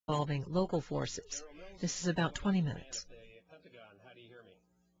involving local forces. This is about 20 minutes. Pentagon, how do you hear me?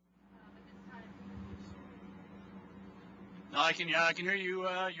 I can hear you.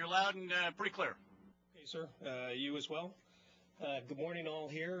 You're loud and pretty clear. Okay, sir. You as well. Good morning, all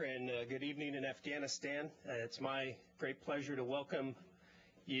here, and good evening in Afghanistan. It's my great pleasure to welcome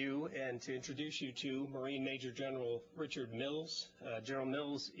you and to introduce you to Marine Major General Richard Mills. General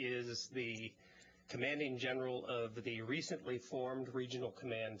Mills is the Commanding General of the recently formed Regional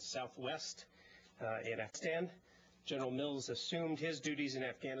Command Southwest in Afghanistan. General Mills assumed his duties in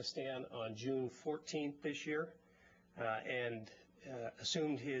Afghanistan on June 14th this year and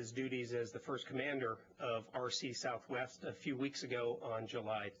assumed his duties as the first commander of RC Southwest a few weeks ago on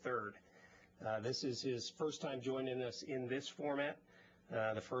July 3rd. This is his first time joining us in this format,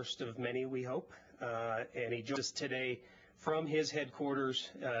 the first of many, we hope, and he joins us today from his headquarters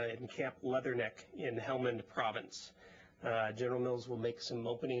in Camp Leatherneck in Helmand province. General Mills will make some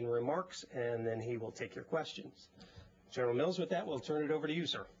opening remarks, and then he will take your questions. General Mills, with that, we'll turn it over to you,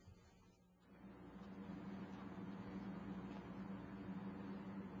 sir.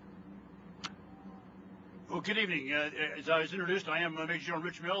 Well, good evening. As I was introduced, I am Major General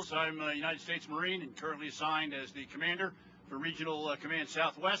Rich Mills. I'm a United States Marine and currently assigned as the commander for Regional Command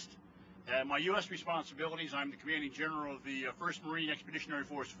Southwest. My U.S. responsibilities, I'm the Commanding General of the 1st Marine Expeditionary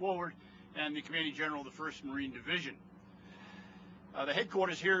Force Forward and the Commanding General of the 1st Marine Division. The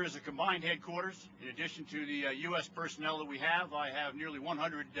headquarters here is a combined headquarters. In addition to the U.S. personnel that we have, I have nearly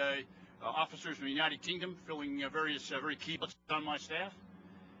 100 officers from the United Kingdom filling various very key posts on my staff.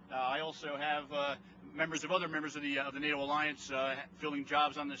 I also have members of other members of the NATO alliance filling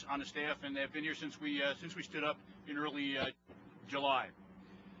jobs on the staff, and they've been here since we stood up in early July.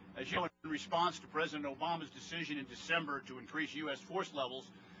 As you know, in response to President Obama's decision in December to increase U.S. force levels,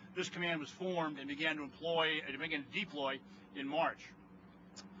 this command was formed and began to deploy in March.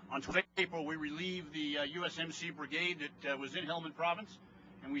 On 12 April, we relieved the USMC brigade that was in Helmand province,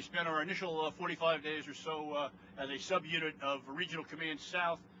 and we spent our initial 45 days or so as a subunit of Regional Command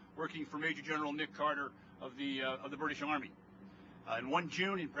South, working for Major General Nick Carter of the British Army. In 1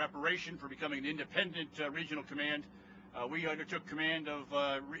 June, in preparation for becoming an independent regional command, we undertook command of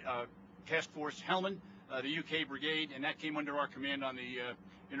Task Force Helmand, the UK brigade, and that came under our command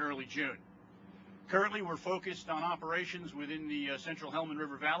in early June. Currently, we're focused on operations within the central Helmand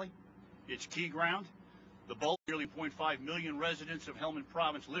River Valley. It's key ground. The bulk, nearly 0.5 million residents of Helmand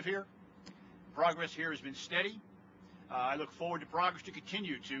province live here. Progress here has been steady. I look forward to progress to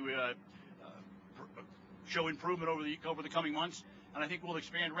continue to show improvement over the coming months, and I think we'll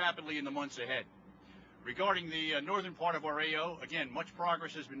expand rapidly in the months ahead. Regarding the northern part of our AO, again, much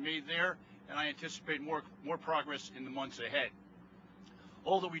progress has been made there, and I anticipate more progress in the months ahead.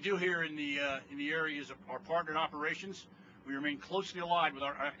 All that we do here in the area is our partnered operations. We remain closely allied with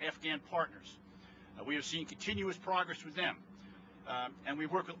our Afghan partners. We have seen continuous progress with them. And we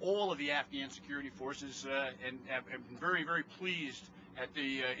work with all of the Afghan security forces and have been very, very pleased at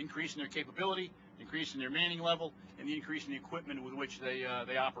the increase in their capability, increase in their manning level, and the increase in the equipment with which they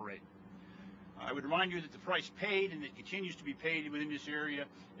operate. I would remind you that the price paid and that continues to be paid within this area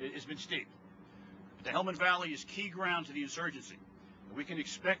has been steep. The Helmand Valley is key ground to the insurgency. We can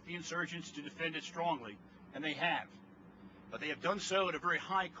expect the insurgents to defend it strongly, and they have. But they have done so at a very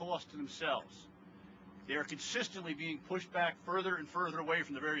high cost to themselves. They are consistently being pushed back further and further away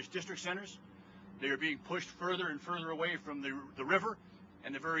from the various district centers. They are being pushed further and further away from the river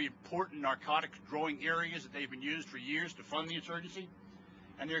and the very important narcotics growing areas that they've been used for years to fund the insurgency.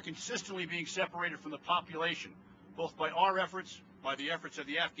 And they're consistently being separated from the population, both by our efforts, by the efforts of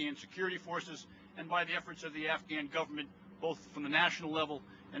the Afghan security forces, and by the efforts of the Afghan government, both from the national level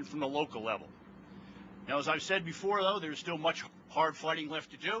and from the local level. Now, as I've said before, though, there's still much hard fighting left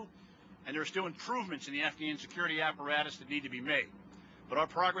to do, and there are still improvements in the Afghan security apparatus that need to be made. But our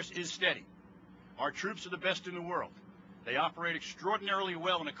progress is steady. Our troops are the best in the world. They operate extraordinarily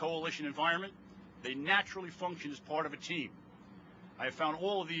well in a coalition environment. They naturally function as part of a team. I have found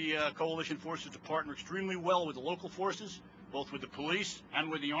all of the coalition forces to partner extremely well with the local forces, both with the police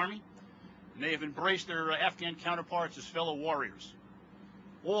and with the army. And they have embraced their Afghan counterparts as fellow warriors.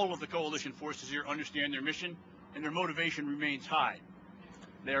 All of the coalition forces here understand their mission, and their motivation remains high.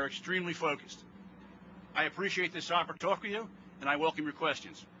 They are extremely focused. I appreciate this opportunity to talk with you, and I welcome your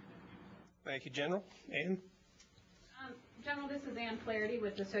questions. Thank you, General. Ann? General, this is Ann Flaherty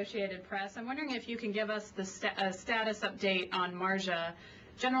with Associated Press. I'm wondering if you can give us the status update on Marja.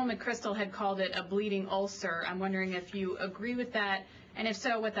 General McChrystal had called it a bleeding ulcer. I'm wondering if you agree with that, and if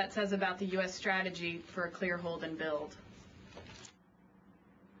so, what that says about the U.S. strategy for a clear hold and build.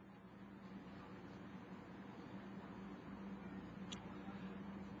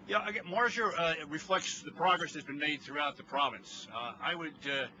 Yeah, again, Marja reflects the progress that's been made throughout the province. I would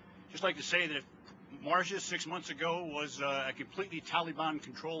just like to say that if Marja 6 months ago was a completely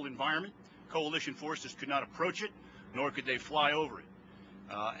Taliban-controlled environment, coalition forces could not approach it, nor could they fly over it.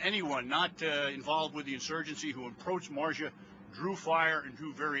 Anyone not involved with the insurgency who approached Marja drew fire and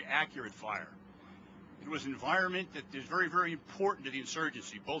drew very accurate fire. It was an environment that is very, very important to the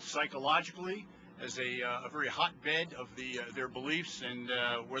insurgency, both psychologically as a very hotbed of their beliefs and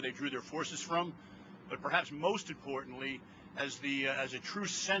where they drew their forces from, but perhaps most importantly as a true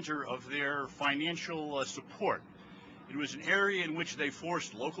center of their financial support. It was an area in which they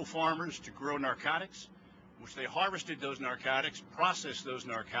forced local farmers to grow narcotics, which they harvested those narcotics, processed those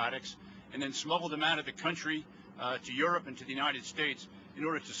narcotics, and then smuggled them out of the country to Europe and to the United States in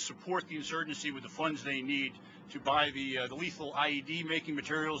order to support the insurgency with the funds they need to buy the lethal IED making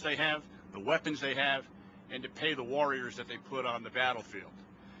materials they have, the weapons they have, and to pay the warriors that they put on the battlefield.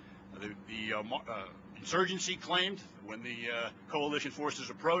 The insurgency claimed when the coalition forces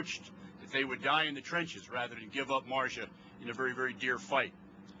approached that they would die in the trenches rather than give up Marja in a very, very dear fight.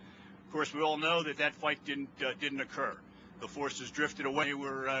 Of course, we all know that that fight didn't occur. The forces drifted away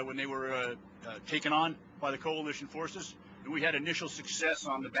when they were taken on by the coalition forces, and we had initial success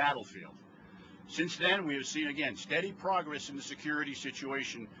on the battlefield. Since then, we have seen, again, steady progress in the security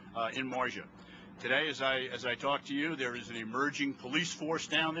situation in Marja. Today, as I talk to you, there is an emerging police force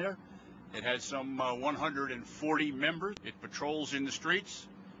down there. It has some 140 members. It patrols in the streets.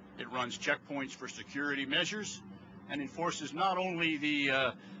 It runs checkpoints for security measures and enforces not only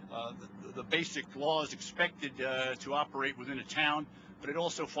the basic laws expected to operate within a town, but it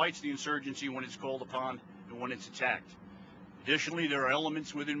also fights the insurgency when it's called upon and when it's attacked. Additionally, there are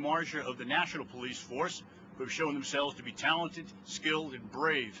elements within Marja of the National Police Force who have shown themselves to be talented, skilled, and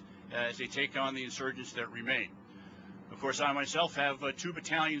brave as they take on the insurgents that remain. Of course, I myself have 2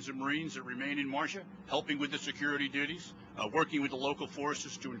 battalions of Marines that remain in Marja, helping with the security duties, working with the local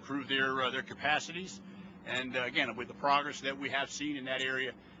forces to improve their capacities. And again, with the progress that we have seen in that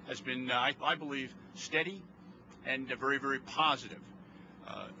area has been, I believe, steady and very, very positive.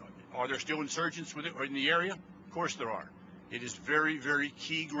 Are there still insurgents in the area? Of course there are. It is very, very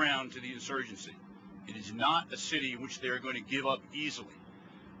key ground to the insurgency. It is not a city in which they are going to give up easily,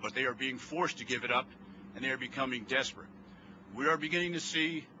 but they are being forced to give it up, and they are becoming desperate. We are beginning to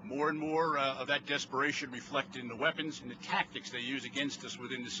see more and more of that desperation reflected in the weapons and the tactics they use against us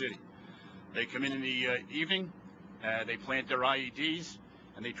within the city. They come in the evening, they plant their IEDs,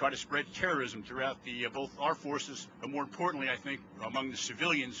 and they try to spread terrorism throughout both our forces, but more importantly, I think, among the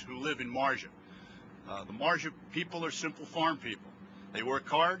civilians who live in Marja. The Marja people are simple farm people. They work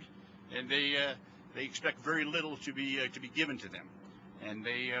hard, and they expect very little to be given to them. And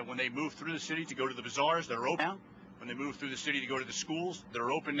when they move through the city to go to the bazaars, they're open now. When they move through the city to go to the schools,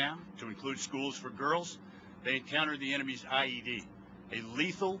 they're open now, to include schools for girls. They encounter the enemy's IED, a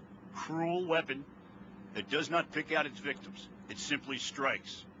lethal, cruel weapon that does not pick out its victims. It simply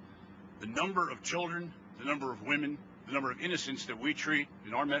strikes. The number of children, the number of women, the number of innocents that we treat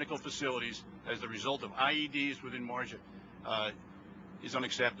in our medical facilities as the result of IEDs within Marja is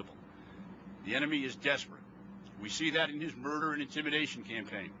unacceptable. The enemy is desperate. We see that in his murder and intimidation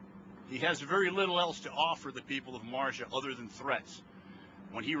campaign. He has very little else to offer the people of Marja other than threats.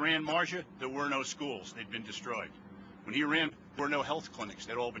 When he ran Marja, there were no schools. They'd been destroyed. When he ran, there were no health clinics.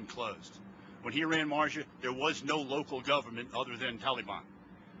 They'd all been closed. When he ran Marja, there was no local government other than Taliban.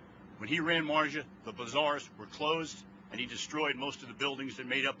 When he ran Marja, the bazaars were closed, and he destroyed most of the buildings that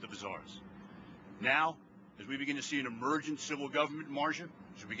made up the bazaars. Now, as we begin to see an emergent civil government in Marja,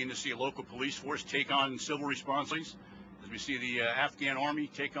 as we begin to see a local police force take on civil responsibilities, as we see the Afghan army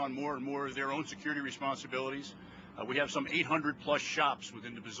take on more and more of their own security responsibilities, we have some 800 plus shops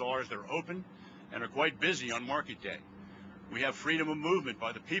within the bazaars that are open and are quite busy on market day. We have freedom of movement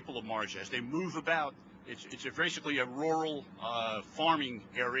by the people of Marja as they move about. It's basically a rural farming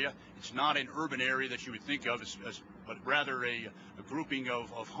area. It's not an urban area that you would think of but rather a grouping of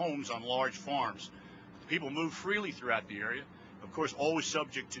homes on large farms. People move freely throughout the area, of course, always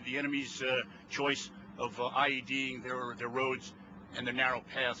subject to the enemy's choice of IEDing their roads and the narrow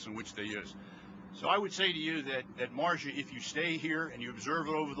paths in which they use. So I would say to you that Marja, if you stay here and you observe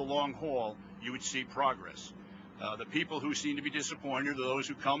it over the long haul, you would see progress. The people who seem to be disappointed are those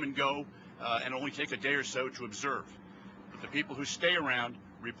who come and go and only take a day or so to observe. But the people who stay around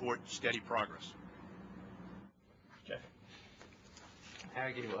report steady progress. Jeff.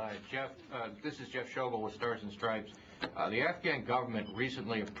 Thank you, Jeff. This is Jeff Schogel with Stars and Stripes. The Afghan government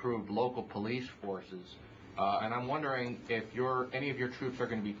recently approved local police forces, and I'm wondering if any of your troops are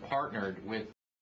going to be partnered with